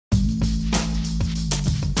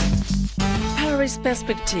tourist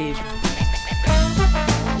perspective.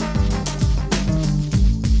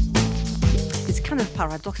 It's kind of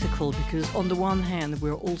paradoxical because on the one hand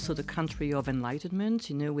we're also the country of enlightenment,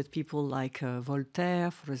 you know, with people like Voltaire,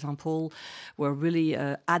 for example, were really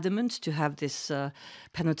adamant to have this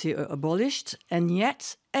penalty abolished, and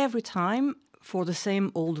yet every time, for the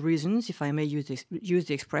same old reasons, if I may use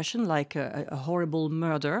the expression, like a horrible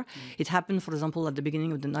murder. It happened, for example, at the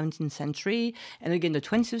beginning of the 19th century and again the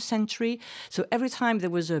 20th century. So every time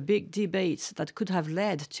there was a big debate that could have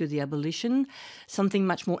led to the abolition, something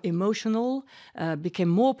much more emotional became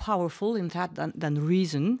more powerful in that than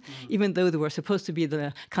reason, even though they were supposed to be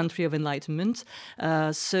the country of enlightenment.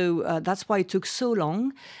 So that's why it took so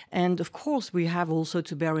long. And of course, we have also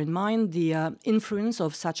to bear in mind the influence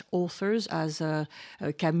of such authors as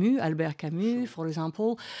Camus, Albert Camus, for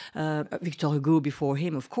example, Victor Hugo before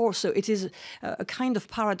him, of course. So it is a kind of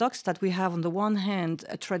paradox that we have, on the one hand,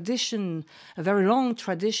 a tradition, a very long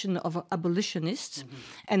tradition of abolitionists,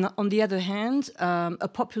 and on the other hand, a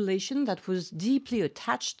population that was deeply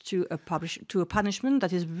attached to a punishment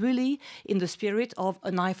that is really in the spirit of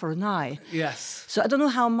an eye for an eye. Yes. So I don't know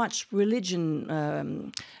how much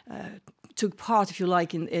religion took part, if you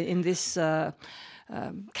like, in this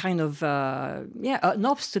kind of, an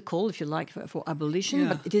obstacle, if you like, for abolition.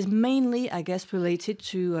 But it is mainly, I guess, related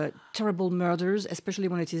to terrible murders, especially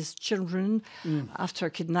when it is children, after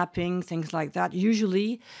kidnapping, things like that.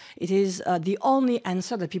 Usually, it is the only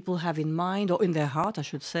answer that people have in mind, or in their heart, I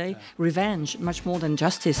should say, revenge, much more than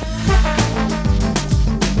justice.